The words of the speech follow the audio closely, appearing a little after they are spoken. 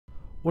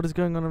What is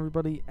going on,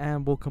 everybody,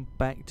 and welcome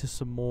back to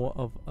some more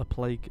of A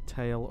Plague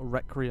Tale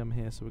Requiem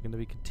here. So we're going to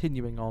be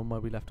continuing on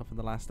where we left off in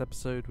the last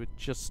episode. We're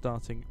just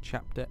starting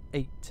chapter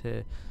 8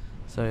 here.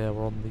 So yeah,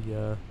 we're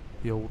on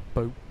the old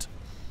boat.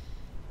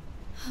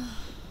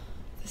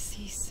 The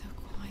sea's so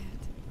quiet.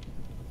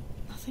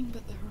 Nothing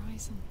but the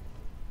horizon.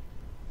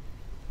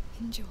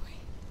 Enjoy.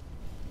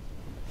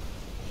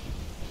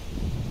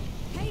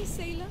 Hey,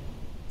 sailor.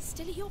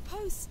 Still at your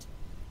post.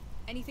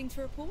 Anything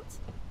to report?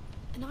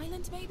 An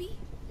island, maybe?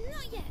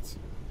 Not yet,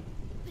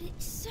 but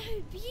it's so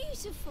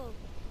beautiful.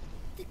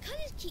 The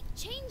colours keep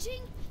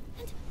changing,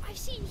 and I've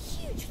seen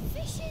huge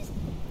fishes,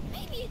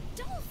 maybe a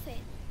dolphin.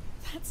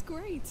 That's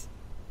great.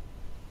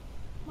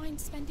 Mind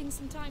spending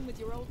some time with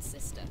your old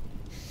sister?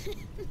 You're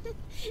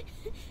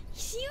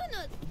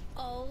not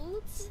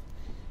old.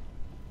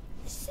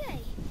 Say,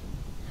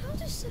 how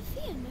does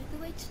Sophia know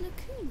the way to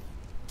Cuna?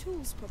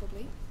 Tools,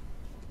 probably.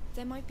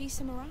 There might be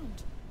some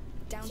around.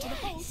 Down to the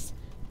hold.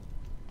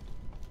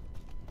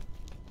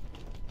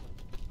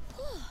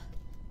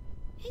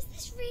 Is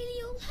this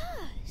really all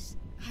hers?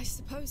 I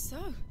suppose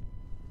so.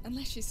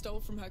 Unless she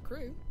stole from her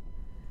crew.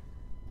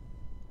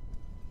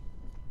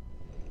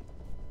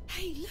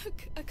 Hey,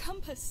 look! A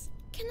compass!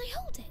 Can I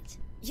hold it?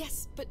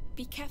 Yes, but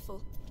be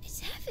careful. It's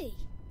heavy.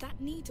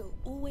 That needle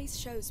always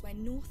shows where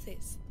north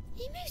is.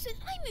 It moves when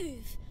I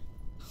move.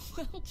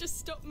 Well, just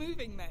stop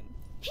moving then.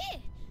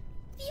 Here!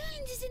 The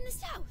island is in the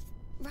south,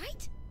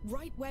 right?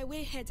 Right where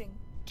we're heading.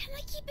 Can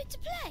I keep it to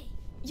play?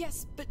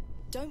 Yes, but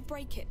don't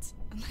break it,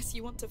 unless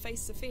you want to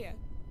face Sophia.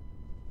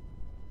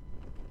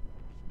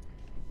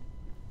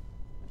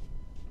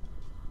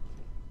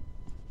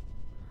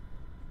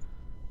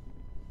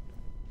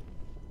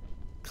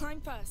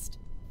 Climb first.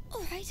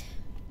 All right.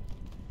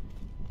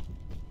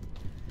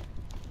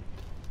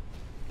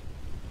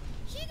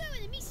 Hugo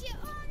and Amicia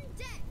on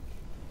deck.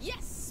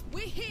 Yes, we're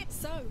here.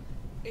 So,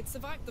 it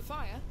survived the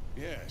fire.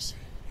 Yes,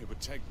 it would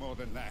take more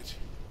than that.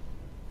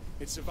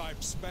 It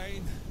survived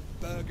Spain,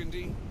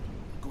 Burgundy,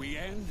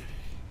 Guyenne.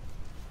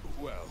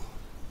 Well,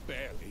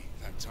 barely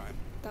that time.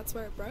 That's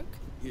where it broke?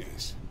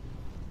 Yes.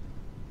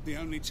 The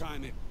only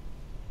time it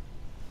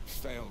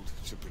failed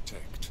to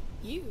protect.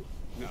 You?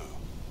 No.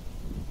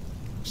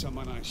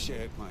 Someone I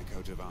shared my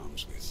coat of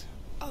arms with.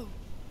 Oh.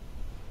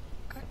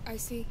 I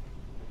see.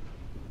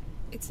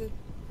 It's a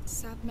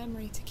sad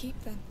memory to keep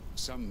then.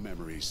 Some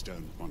memories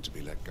don't want to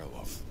be let go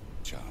of,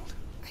 child.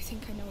 I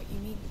think I know what you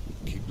mean.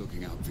 Keep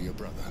looking out for your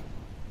brother.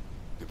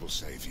 It will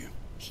save you.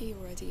 He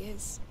already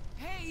is.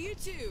 Hey, you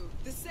two!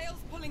 The sail's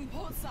pulling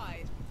port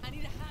side. I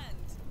need a hand.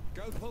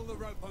 Go pull the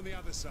rope on the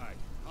other side.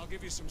 I'll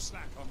give you some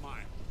slack on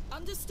mine.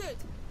 Understood.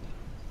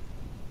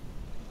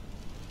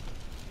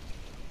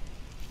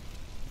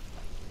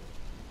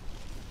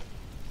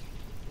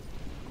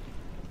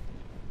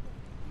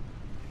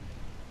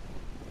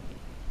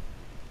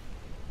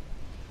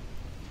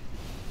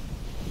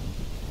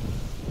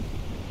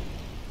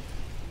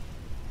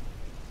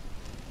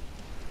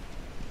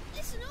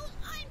 Listen all,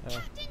 I'm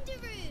Captain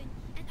Daroon,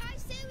 and I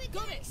say we're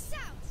Got going it.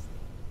 south.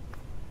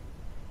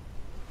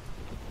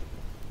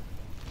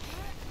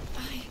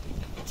 I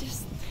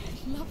just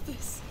love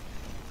this.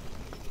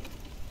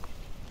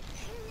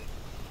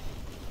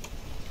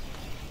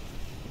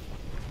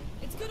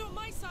 It's good on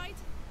my side.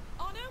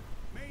 Arno?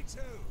 Me too.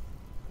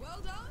 Well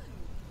done.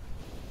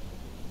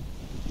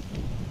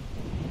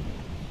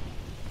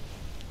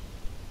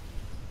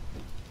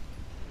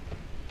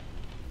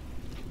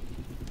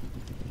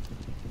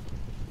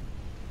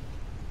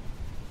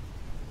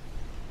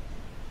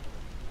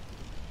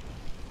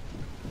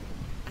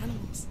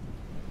 Animals.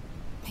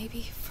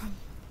 Maybe from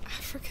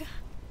Africa?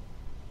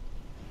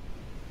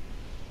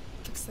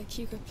 Looks like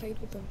Hugo played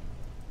with them.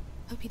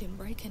 Hope he didn't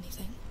break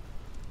anything.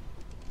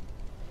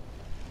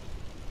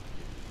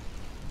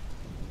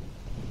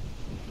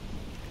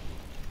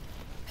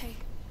 Hey.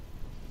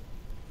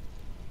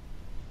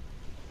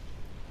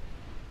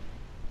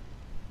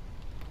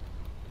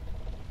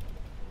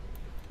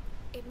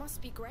 It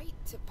must be great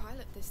to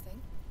pilot this thing.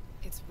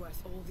 It's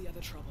worth all the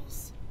other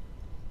troubles.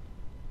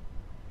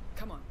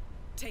 Come on,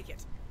 take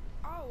it.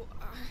 Oh,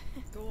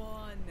 Go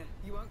on.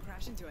 You won't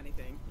crash into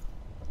anything.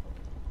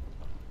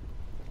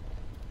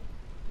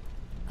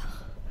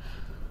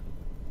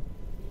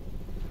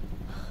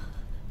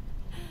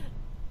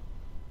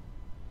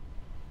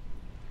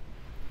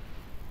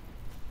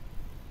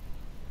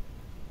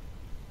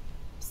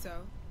 So?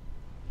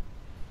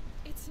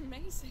 it's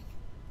amazing.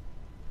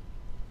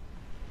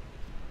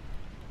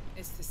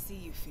 It's the sea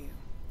you feel.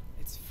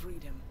 It's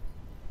freedom.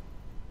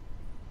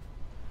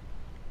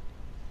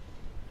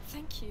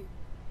 Thank you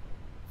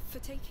for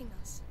taking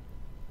us.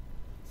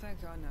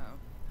 Thank God, no.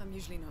 I'm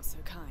usually not so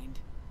kind.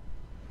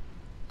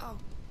 Oh,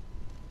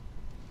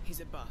 He's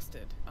a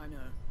bastard, I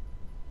know.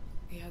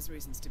 He has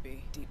reasons to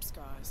be. Deep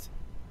scars.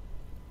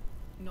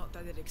 Not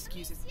that it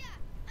excuses... Amicia!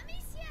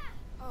 Amicia!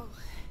 oh,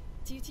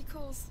 duty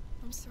calls.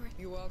 I'm sorry.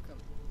 You're welcome.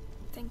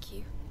 Thank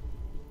you.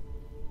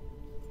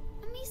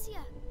 Amicia,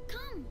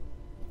 come!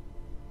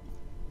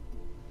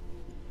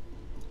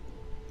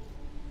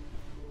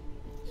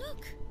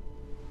 Look!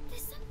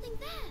 There's something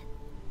there!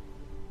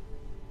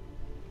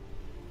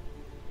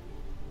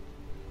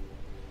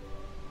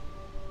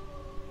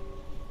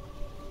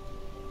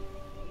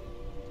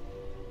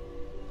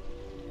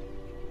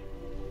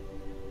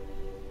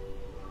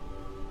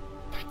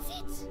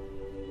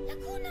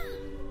 Cuna!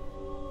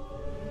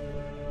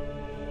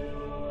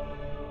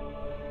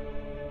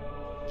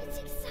 It's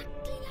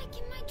exactly like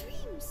in my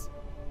dreams.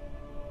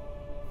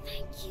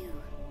 Thank you.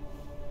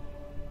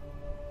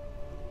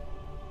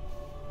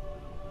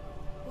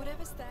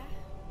 Whatever's there,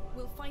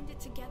 we'll find it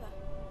together.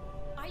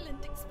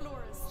 Island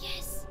explorers.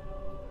 Yes.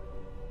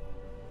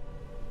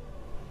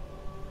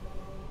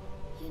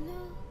 You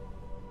know,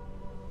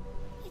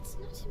 it's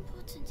not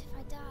important if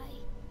I die.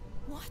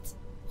 What?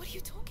 What are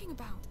you talking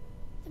about?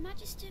 The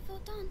Magister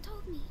Vaudan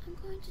told me I'm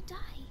going to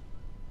die.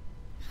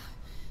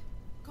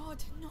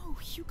 God, no,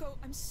 Hugo,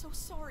 I'm so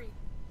sorry.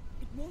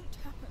 It won't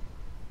happen.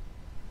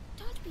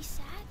 Don't be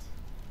sad.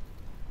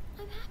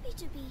 I'm happy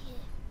to be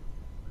here.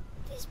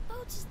 This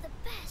boat is the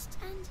best,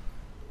 and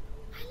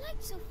I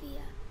like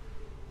Sophia.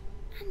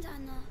 And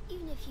Anna,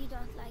 even if you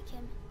don't like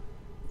him.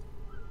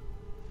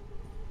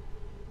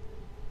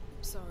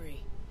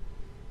 Sorry.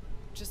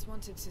 Just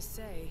wanted to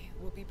say,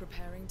 we'll be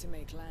preparing to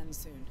make land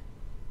soon.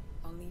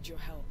 I'll need your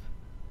help.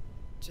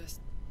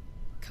 Just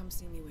come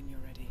see me when you're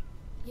ready.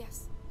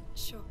 Yes,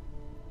 sure.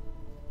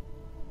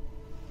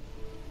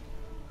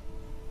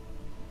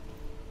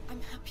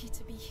 I'm happy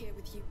to be here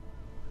with you.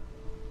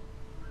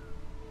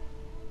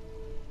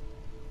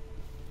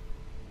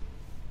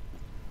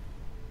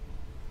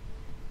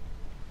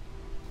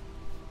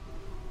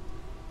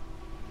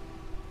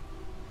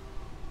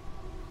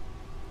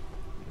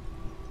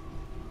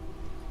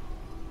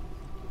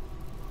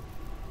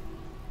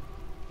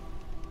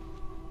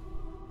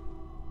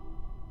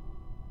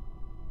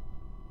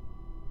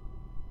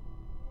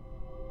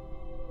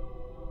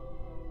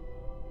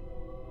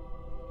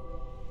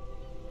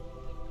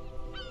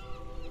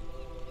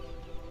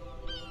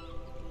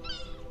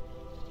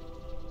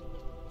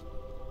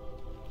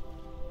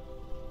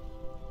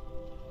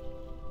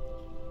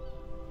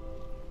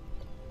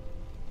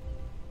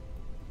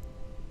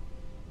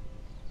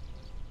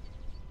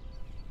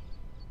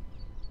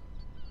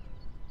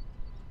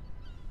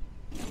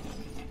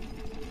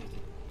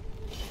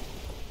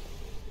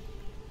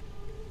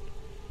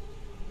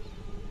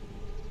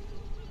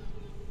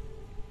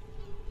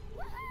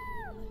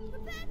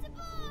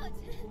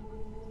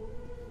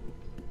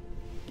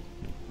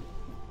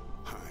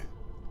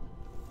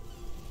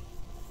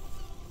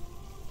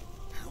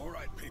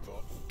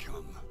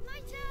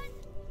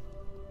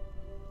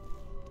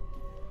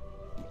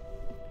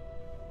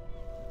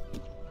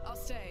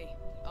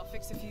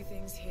 Fix a few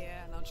things here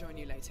and I'll join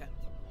you later.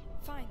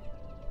 Fine.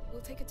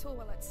 We'll take a tour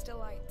while it's still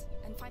light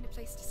and find a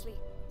place to sleep.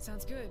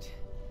 Sounds good.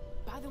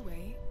 By the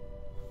way,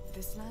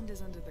 this land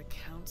is under the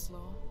Count's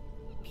law.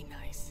 Be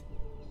nice.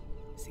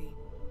 See?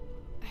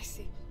 I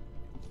see.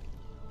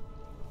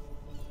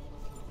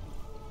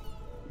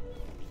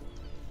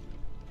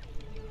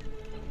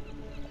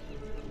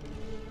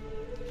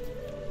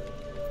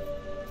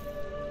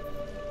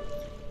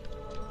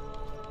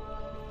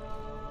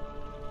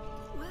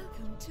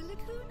 Welcome to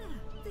Cuna.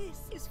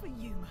 This is for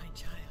you, my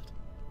child.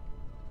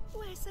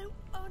 We're so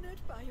honored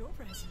by your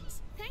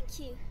presence. Thank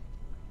you.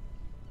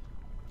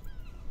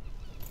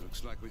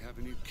 Looks like we have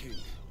a new king.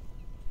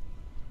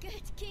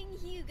 Good King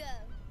Hugo.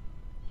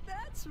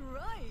 That's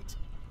right.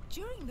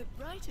 During the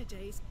brighter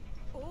days,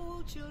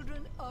 all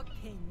children are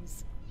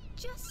kings.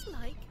 Just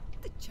like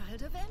the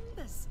Child of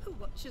Embers who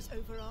watches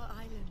over our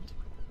island.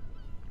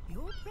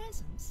 Your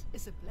presence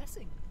is a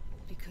blessing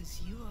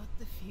because you are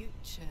the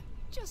future,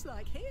 just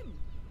like him.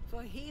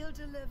 For he'll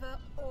deliver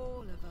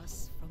all of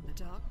us from the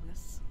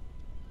darkness.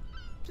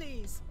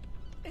 Please,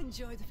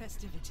 enjoy the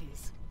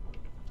festivities.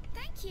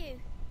 Thank you.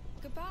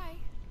 Goodbye.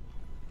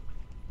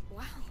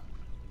 Wow.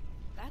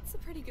 That's a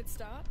pretty good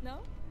start,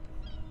 no?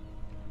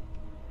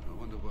 I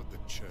wonder what the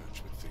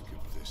church would think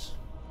of this.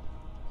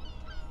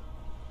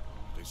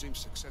 They seem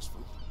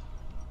successful.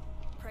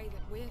 Pray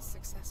that we're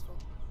successful.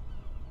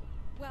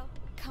 Well,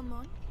 come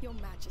on, Your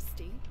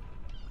Majesty.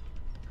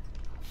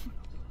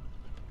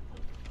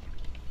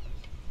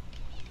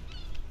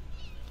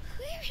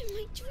 We're in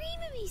my dream,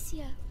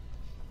 Amicia.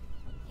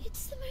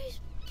 It's the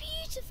most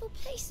beautiful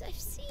place I've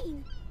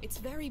seen. It's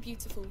very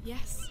beautiful,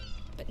 yes.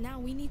 But now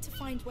we need to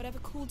find whatever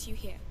called you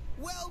here.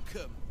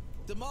 Welcome!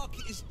 The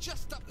market is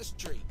just up the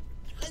street.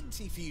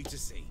 Plenty for you to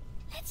see.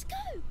 Let's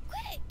go,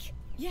 quick!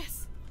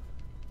 Yes.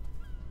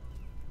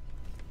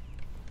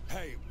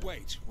 Hey,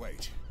 wait.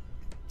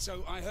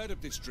 So I heard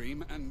of this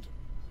dream and,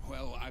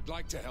 well, I'd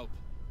like to help.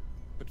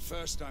 But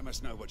first I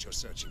must know what you're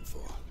searching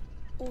for.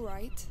 All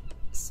right.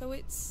 So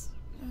it's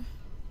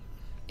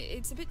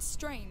a bit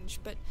strange,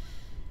 but,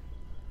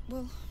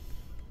 well,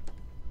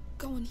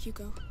 go on,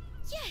 Hugo.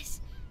 Yes,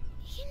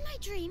 in my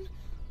dream,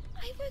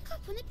 I woke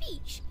up on a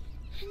beach,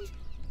 and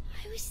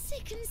I was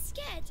sick and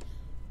scared,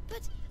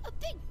 but a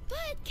big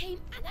bird came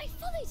and I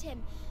followed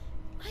him.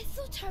 I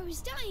thought I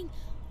was dying,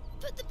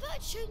 but the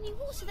bird showed me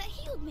water that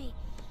healed me,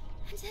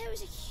 and there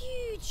was a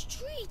huge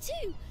tree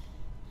too,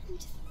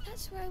 and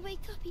that's where I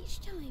wake up each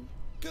time.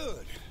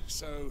 Good.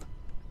 So,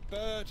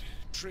 bird,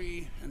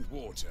 tree, and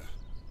water.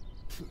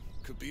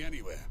 Could be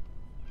anywhere.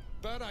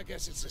 But I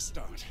guess it's a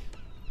start.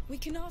 We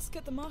can ask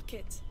at the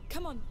market.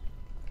 Come on.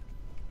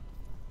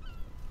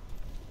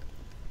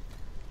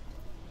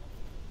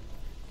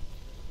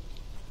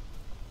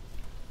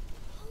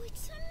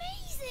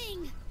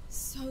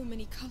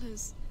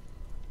 colours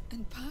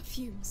and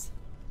perfumes.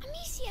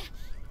 Amicia,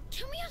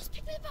 can we ask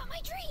people about my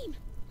dream?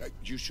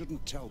 You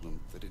shouldn't tell them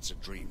that it's a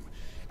dream.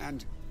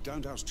 And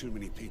don't ask too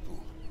many people.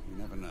 You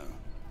never know.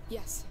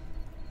 Yes,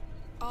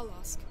 I'll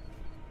ask.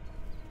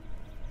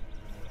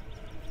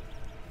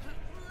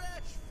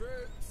 Fresh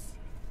fruits,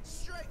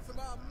 straight from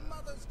our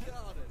mother's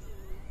garden.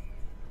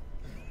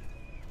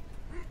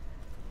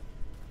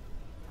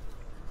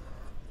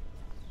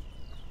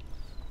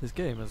 This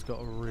game has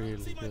got a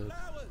really See my good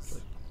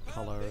powers.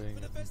 colouring, Perfect for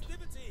the and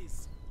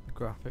festivities. the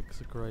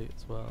graphics are great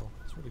as well.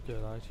 It's really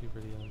good. I actually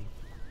really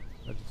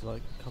ready to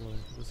like the colouring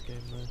for this game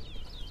though.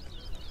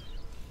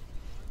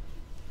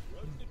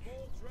 Roasted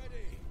boards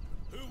ready.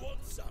 Who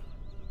wants some?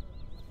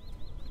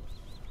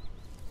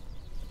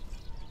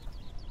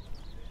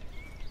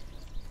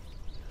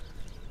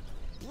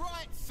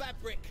 Bright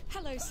fabric.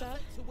 Hello, sir.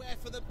 Perfect to wear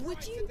for the Would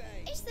brighter you...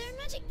 days. Is there a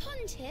magic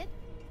pond here?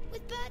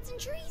 With birds and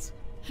trees?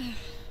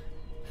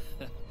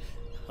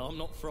 I'm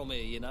not from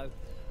here, you know.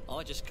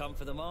 I just come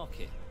for the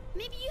market.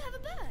 Maybe you have a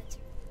bird?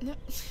 No.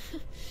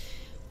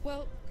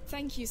 Well,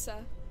 thank you, sir.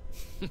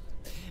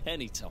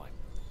 Anytime.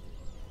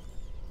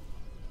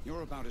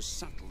 You're about as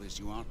subtle as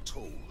you are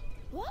tall.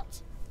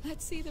 What?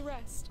 Let's see the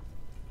rest.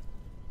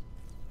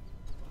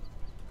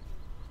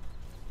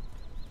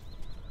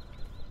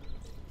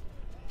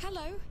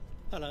 Hello.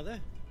 Hello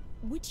there.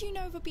 Would you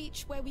know of a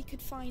beach where we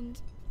could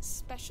find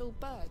special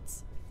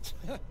birds?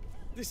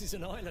 This is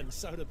an island,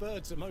 so the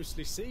birds are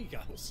mostly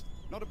seagulls.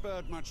 Not a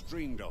bird much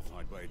dreamed of,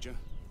 I'd wager.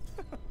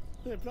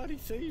 They're bloody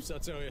thieves, I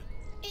tell you.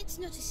 It's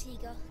not a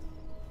seagull.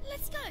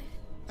 Let's go.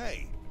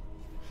 Hey,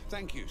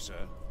 thank you, sir.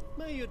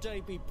 May your day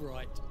be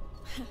bright.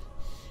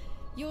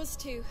 Yours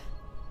too.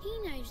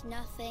 He knows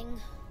nothing.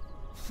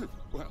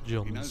 Well,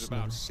 Jon he knows Snow.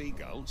 about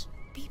seagulls.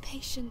 Be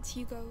patient,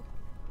 Hugo.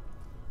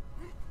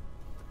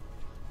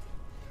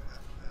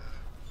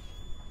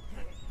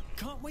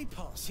 Can't we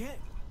pass yet?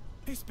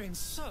 It's been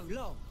so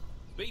long.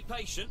 Be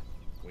patient.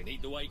 We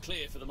need the way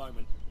clear for the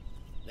moment.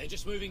 They're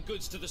just moving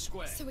goods to the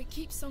square. So it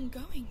keeps on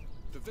going.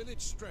 The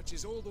village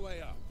stretches all the way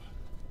up.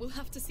 We'll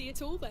have to see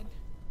it all then.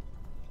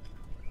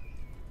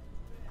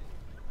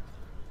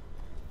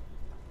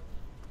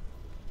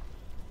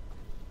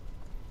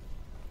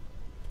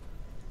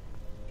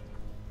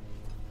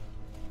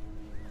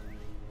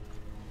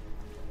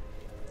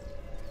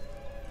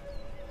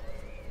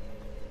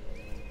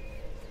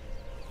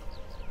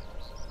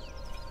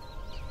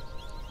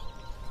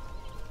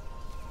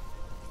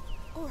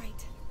 All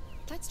right,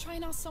 let's try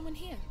and ask someone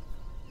here.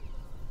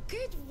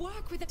 Good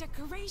work with the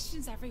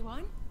decorations,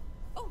 everyone.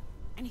 Oh,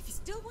 and if you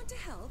still want to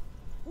help,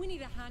 we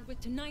need a hand with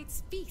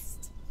tonight's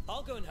feast.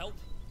 I'll go and help.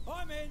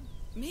 I'm in.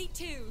 Me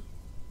too.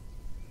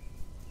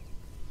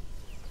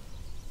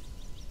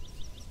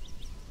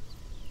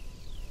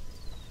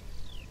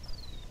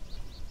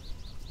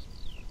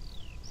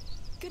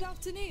 Good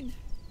afternoon.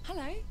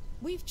 Hello.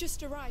 We've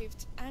just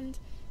arrived, and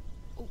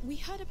we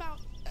heard about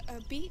a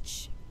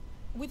beach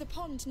with a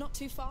pond not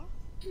too far.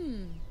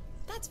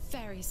 That's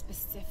very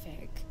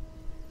specific.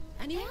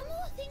 There Anyone? are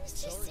more things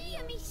to see,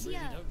 Amicia. Really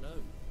don't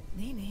know.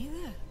 Me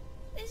neither.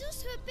 There's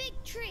also a big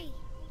tree.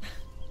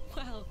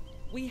 Well,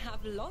 we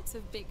have lots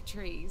of big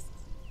trees.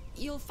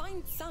 You'll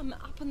find some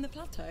up on the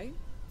plateau.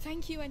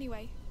 Thank you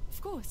anyway.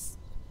 Of course.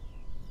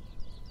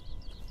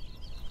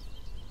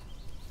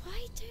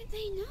 Why don't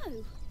they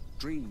know?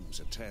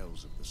 Dreams are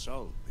tales of the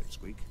soul,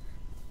 Pipsqueak.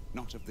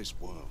 Not of this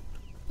world.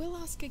 We'll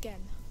ask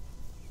again.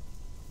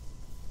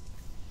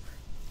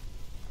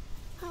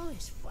 Oh,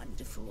 it's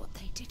wonderful what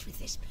they did with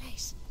this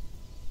place.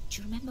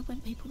 Do you remember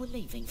when people were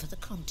leaving for the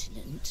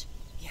continent?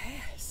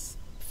 Yes.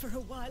 For a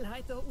while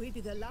I thought we'd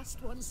be the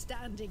last ones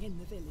standing in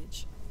the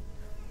village.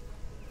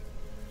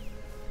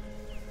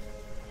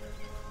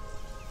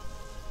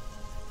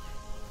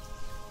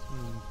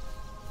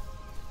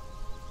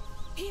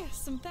 Here,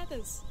 some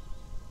feathers.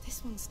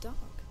 This one's dark.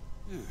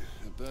 Yeah,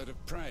 a bird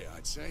of prey,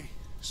 I'd say.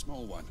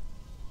 Small one.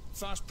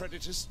 Fast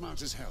predators,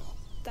 smart as hell.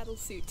 That'll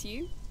suit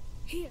you.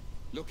 Here.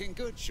 Looking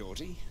good,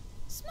 Shorty.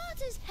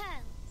 Smart as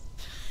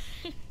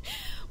hell.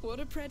 What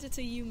a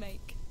predator you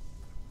make.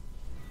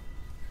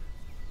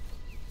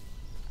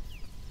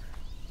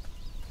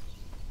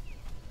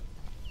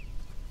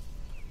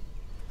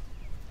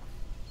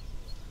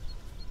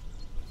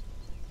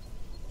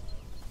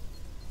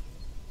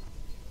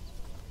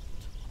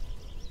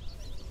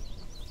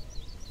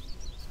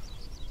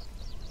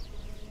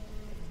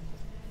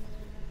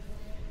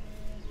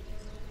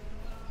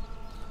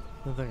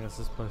 The thing is,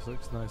 this place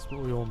looks nice, but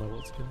we all know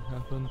what's going to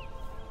happen.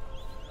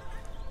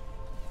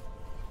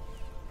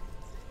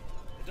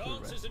 The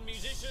dancers and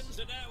musicians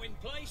are now in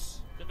place.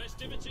 The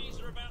festivities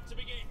are about to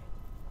begin.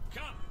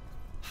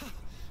 Come.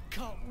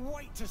 Can't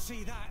wait to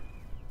see that.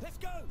 Let's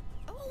go.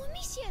 Oh,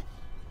 Amicia,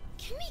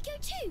 can we go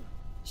too?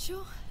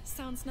 Sure,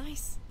 sounds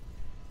nice.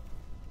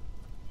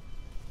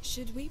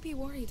 Should we be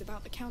worried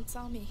about the Count's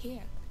army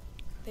here?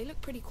 They look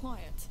pretty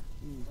quiet.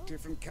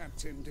 Different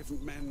captain,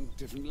 different men,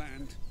 different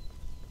land.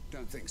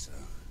 Don't think so.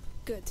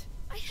 Good.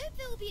 I hope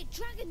there will be a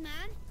dragon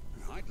man.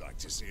 I'd like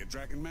to see a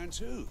dragon man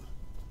too.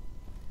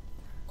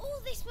 all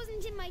this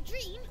wasn't in my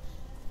dream,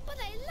 but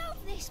I love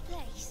this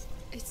place.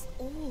 It's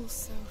all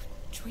so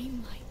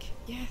dreamlike,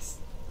 yes.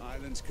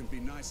 Islands can be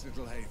nice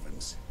little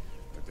havens,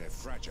 but they're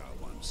fragile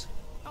ones.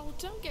 Oh,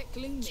 don't get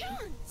gloomy.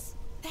 Chance!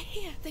 They're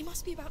here. They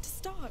must be about to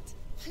start.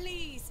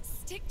 Please,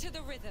 stick to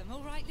the rhythm,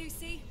 all right,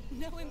 Lucy?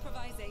 No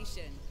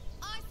improvisation.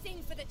 I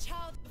sing for the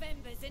Child of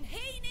Embers, and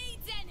he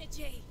needs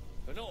energy.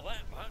 But not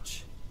that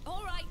much.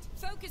 All right,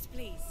 focus,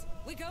 please.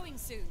 We're going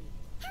soon.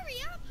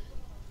 Hurry up!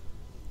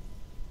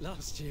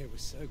 Last year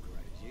was so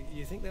great.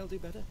 You think they'll do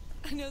better?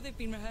 I know they've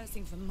been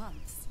rehearsing for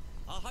months.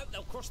 I hope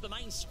they'll cross the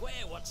main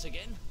square once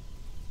again.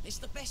 It's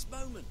the best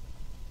moment.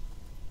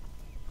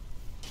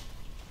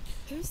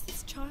 Who's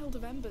this Child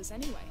of Embers,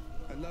 anyway?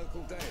 A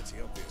local deity,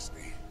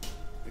 obviously.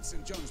 It's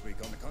St. John's Week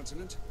on the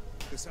continent,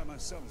 the summer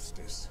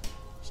solstice.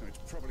 So it's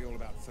probably all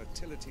about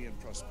fertility and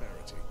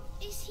prosperity.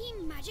 Is he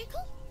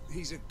magical?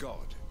 He's a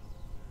god.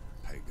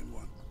 Pagan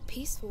one.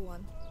 Peaceful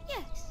one.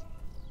 Yes.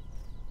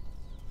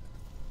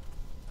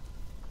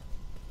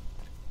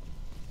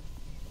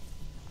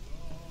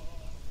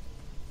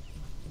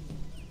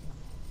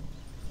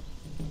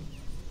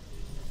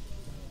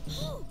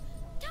 Oh,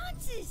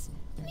 dancers!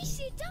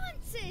 Monsieur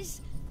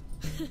dances!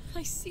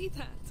 I see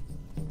that.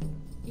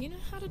 You know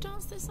how to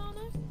dance this,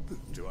 Arno?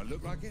 Do I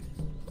look like it?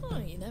 Oh,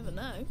 you never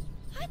know.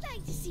 I'd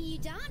like to see you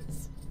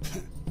dance.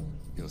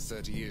 You're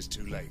 30 years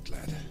too late,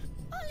 lad.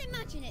 I'll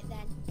imagine it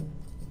then.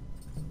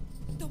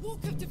 The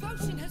walk of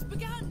devotion has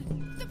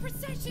begun. The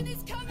procession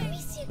is coming.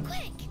 Monsieur,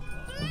 quick!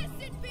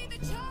 Blessed be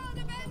the Child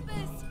of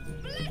Embers.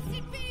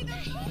 Blessed be the...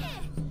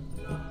 Here!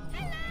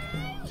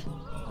 Hello!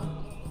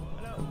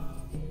 Hello.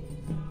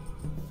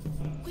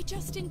 We're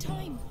just in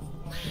time.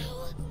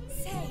 Wow!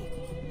 Say,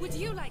 would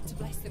you like to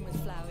bless them with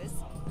flowers?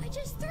 I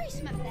just threw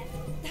some at them.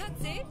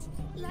 That's it?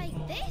 Like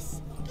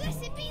this?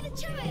 Blessed be the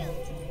child!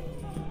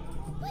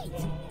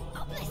 Wait!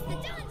 I'll bless the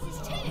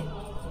dancers too!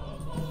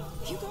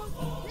 Hugo?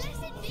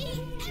 Blessed be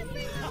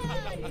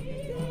everyone!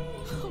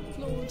 Oh,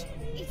 Lord.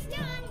 It's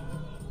done!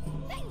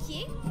 Thank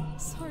you!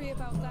 Sorry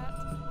about that.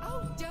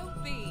 Oh,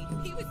 don't be.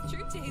 He was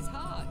true to his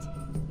heart.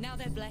 Now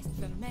they're blessed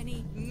for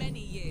many,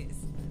 many years.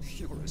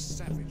 You're a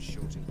savage,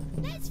 Shorty.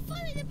 Let's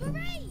follow the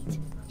parade!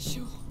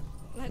 Sure.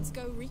 Let's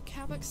go wreak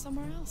havoc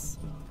somewhere else.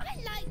 I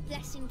like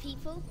blessing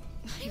people.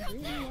 I They're up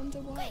really there! wonder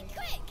why. Quick,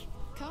 quick!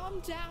 Calm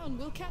down.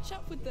 We'll catch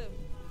up with them.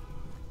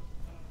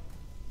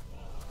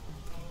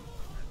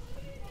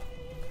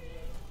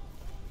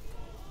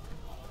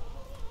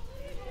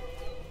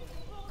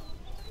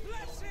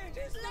 Blessed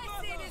is the Blessed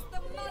mother! is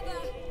the mother.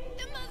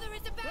 The mother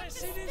is about Blessed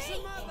to is the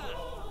speak. mother!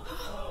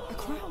 A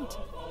crowd.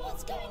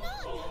 What's going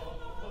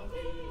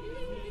on?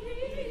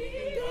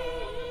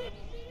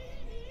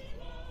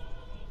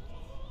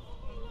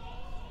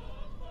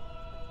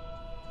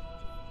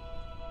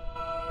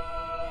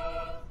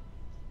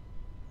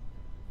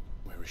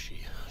 Where is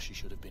she? She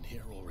should have been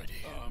here already.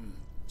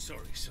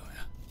 Sorry, sire.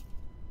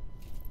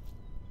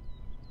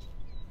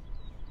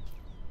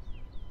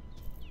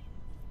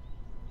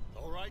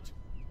 All right?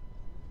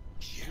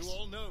 Yes. You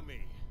all know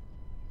me.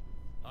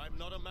 I'm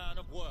not a man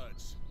of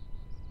words.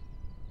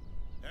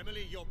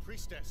 Emily, your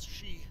priestess,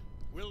 she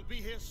will be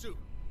here soon.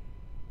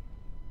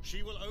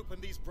 She will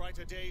open these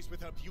brighter days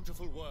with her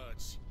beautiful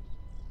words.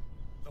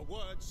 The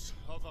words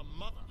of a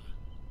mother.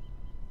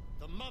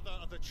 The mother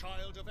of the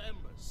Child of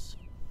Embers.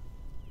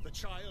 The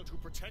child who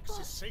protects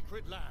his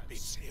sacred lands.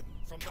 It's him.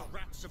 From the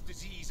rats of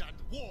disease and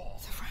war.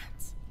 The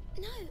rats.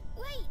 No,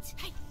 wait!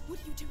 Hey, what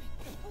are you doing?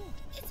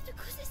 It's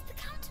because it's the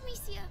Count,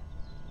 Monsieur.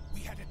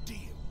 We had a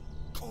deal.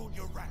 Call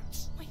your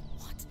rats. Wait,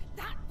 what?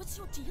 That was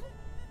your deal?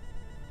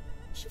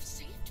 You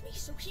saved me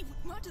so he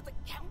would murder the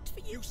Count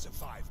for you? You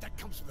survived. That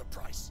comes with a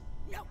price.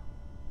 No!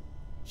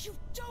 You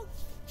don't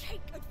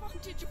take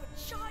advantage of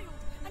a child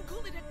and call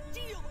it a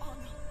deal,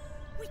 Arno.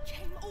 We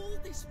came all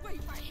this way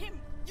for him.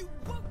 You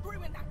won't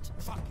ruin that.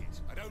 Fuck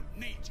it. I don't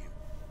need you.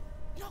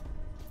 No!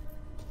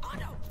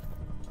 Arno!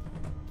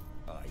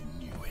 I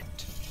knew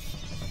it.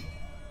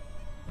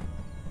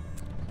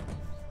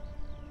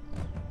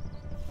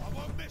 I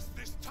won't miss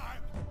this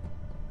time.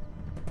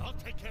 I'll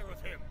take care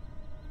of him.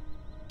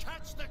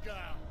 Catch the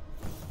girl!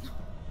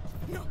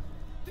 No!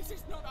 This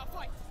is not our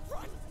fight!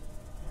 Run!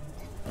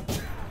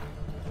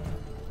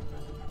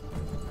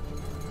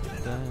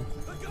 Damn.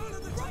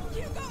 Run,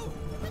 Hugo!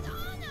 With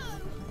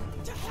Arno!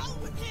 To hell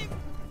with him!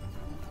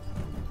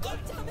 God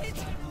damn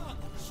it!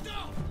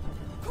 Stop!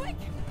 Quick!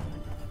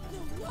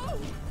 No, no!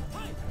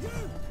 Hey,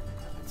 you!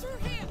 Through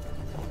here!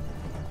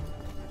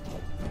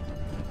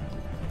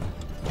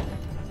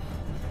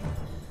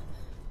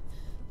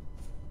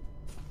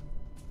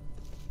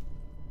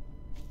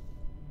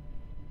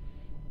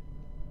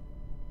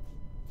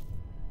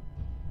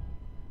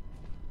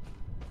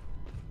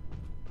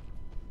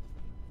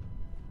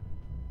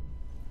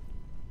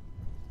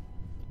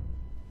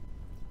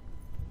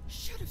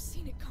 Should have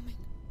seen it coming.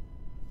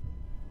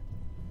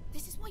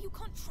 This is why you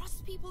can't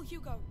trust people,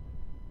 Hugo.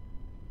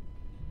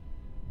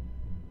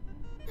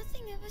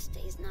 Nothing ever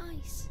stays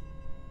nice.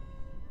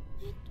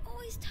 It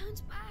always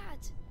turns bad.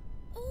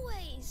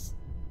 Always.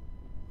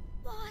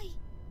 Why?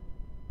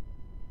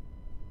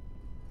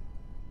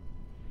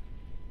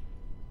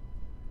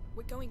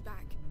 going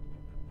back.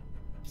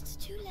 It's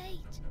too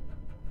late.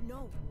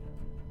 No.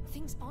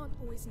 Things aren't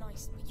always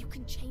nice, but you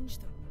can change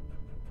them.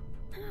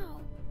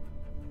 How?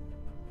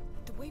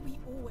 The way we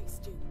always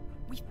do.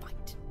 We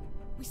fight.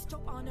 We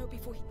stop Arno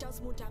before he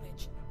does more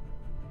damage.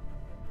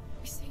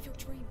 We save your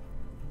dream.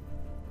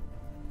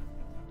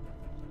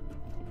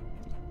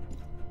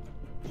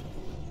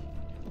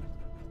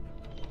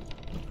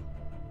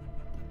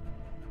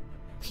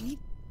 We need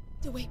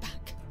a way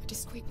back. A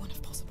discreet one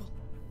if possible.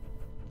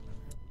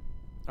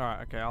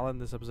 Alright, okay, I'll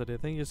end this episode here.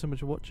 Thank you so much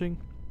for watching.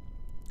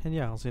 And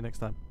yeah, I'll see you next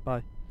time.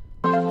 Bye.